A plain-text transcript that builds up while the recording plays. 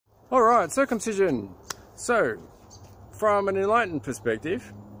Alright, circumcision. So, from an enlightened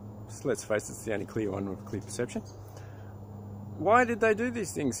perspective, so let's face it, it's the only clear one with clear perception. Why did they do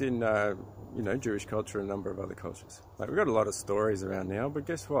these things in, Jewish culture and a number of other cultures? Like, we've got a lot of stories around now, but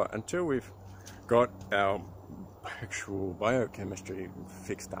guess what? Until we've got our actual biochemistry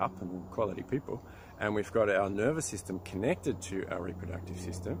fixed up and quality people, and we've got our nervous system connected to our reproductive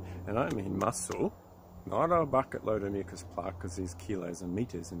system, and I mean muscle, not a bucket load of mucus plaque, because there's kilos and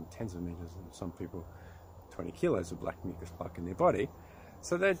meters and tens of meters, and some people 20 kilos of black mucus plaque in their body,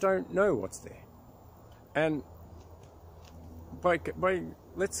 so they don't know what's there. And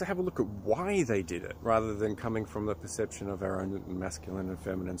let's have a look at why they did it, rather than coming from the perception of our own masculine and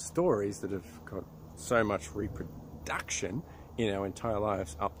feminine stories that have got so much reproduction in our entire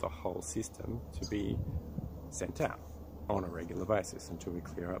lives up the whole system to be sent out on a regular basis until we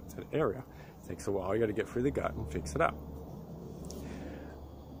clear up that area. It takes a while, you got to get through the gut and fix it up.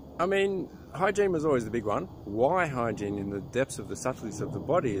 I mean, hygiene was always the big one. Why hygiene in the depths of the subtleties of the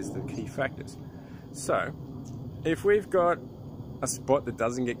body is the key factors. So, if we've got a spot that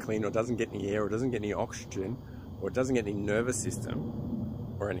doesn't get clean, or doesn't get any air, or doesn't get any oxygen, or doesn't get any nervous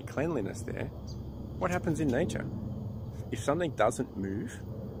system, or any cleanliness there, what happens in nature? If something doesn't move,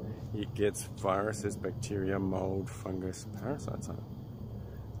 it gets viruses, bacteria, mold, fungus, parasites on it.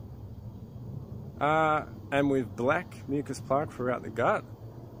 And with black mucus plaque throughout the gut,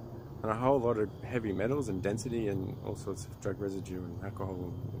 and a whole lot of heavy metals and density and all sorts of drug residue and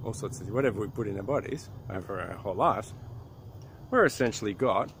alcohol, all sorts of whatever we put in our bodies over our whole lives, we're essentially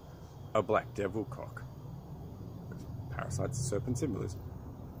got a black devil cock. Parasites are serpent symbolism.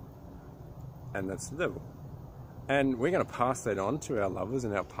 And that's the devil. And we're going to pass that on to our lovers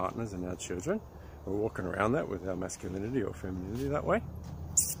and our partners and our children. We're walking around that with our masculinity or femininity that way.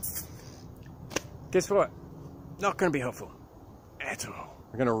 Guess what? Not going to be helpful at all.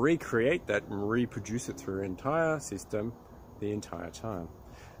 We're going to recreate that and reproduce it through our entire system the entire time.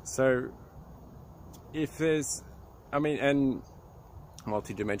 So if there's, and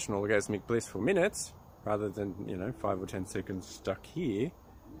multi-dimensional orgasmic bliss for minutes rather than 5 or 10 seconds stuck here,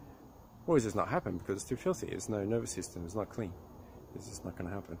 well, it's just not happen because it's too filthy. There's no nervous system, it's not clean. It's just not going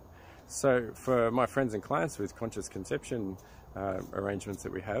to happen. So for my friends and clients with conscious conception arrangements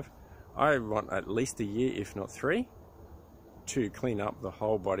that we have, I want at least a year, if not 3, to clean up the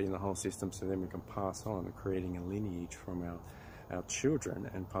whole body and the whole system, so then we can pass on, creating a lineage from our children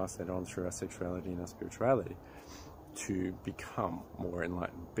and pass that on through our sexuality and our spirituality to become more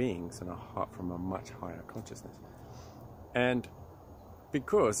enlightened beings and from a much higher consciousness. And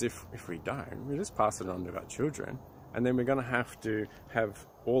because if we don't, we just pass it on to our children, and then we're going to have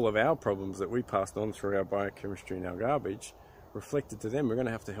all of our problems that we passed on through our biochemistry and our garbage reflected to them. We're going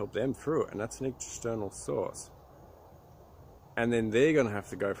to have to help them through it, and that's an external source. And then they're going to have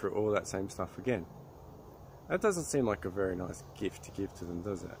to go through all that same stuff again. That doesn't seem like a very nice gift to give to them,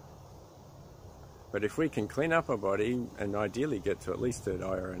 does it? But if we can clean up our body and ideally get to at least third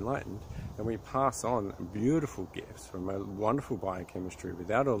eye or enlightened, then we pass on beautiful gifts from a wonderful biochemistry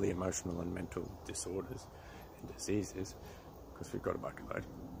without all the emotional and mental disorders and diseases, because we've got a bucket load,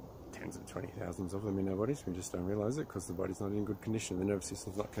 tens and 20,000s of them in our bodies. We just don't realize it because the body's not in good condition, the nervous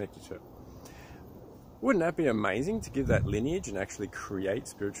system's not connected to it. Wouldn't that be amazing to give that lineage and actually create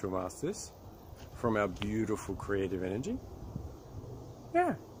spiritual masters from our beautiful creative energy?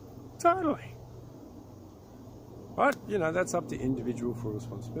 Yeah, totally. But, that's up to individual full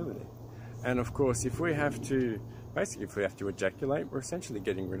responsibility. And of course, if we have to ejaculate, we're essentially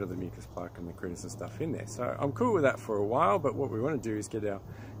getting rid of the mucus plaque and the critters and stuff in there. So I'm cool with that for a while, but what we want to do is get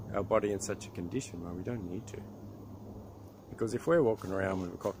our body in such a condition where we don't need to. Because if we're walking around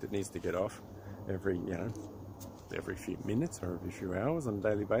with a cock that needs to get off every few minutes or every few hours on a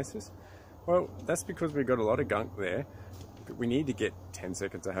daily basis, well, that's because we've got a lot of gunk there. We need to get 10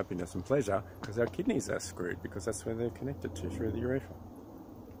 seconds of happiness and pleasure because our kidneys are screwed, because that's where they're connected to through the urethra.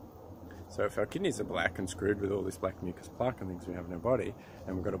 So if our kidneys are black and screwed with all this black mucus plaque and things we have in our body,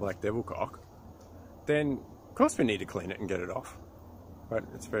 and we've got a black devil cock, then of course we need to clean it and get it off. But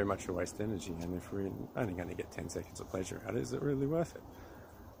it's very much a waste of energy, and if we're only going to get 10 seconds of pleasure out of it, is it really worth it?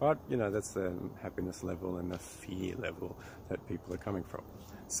 But, that's the happiness level and the fear level that people are coming from.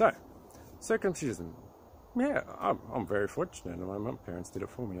 So, circumcision. Yeah, I'm very fortunate. My parents did it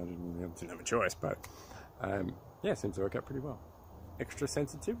for me. I didn't have a choice, but it seems to work out pretty well. Extra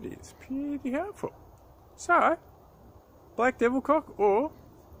sensitivity is pretty helpful. So, black devil cock or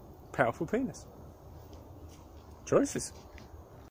powerful penis? Choices.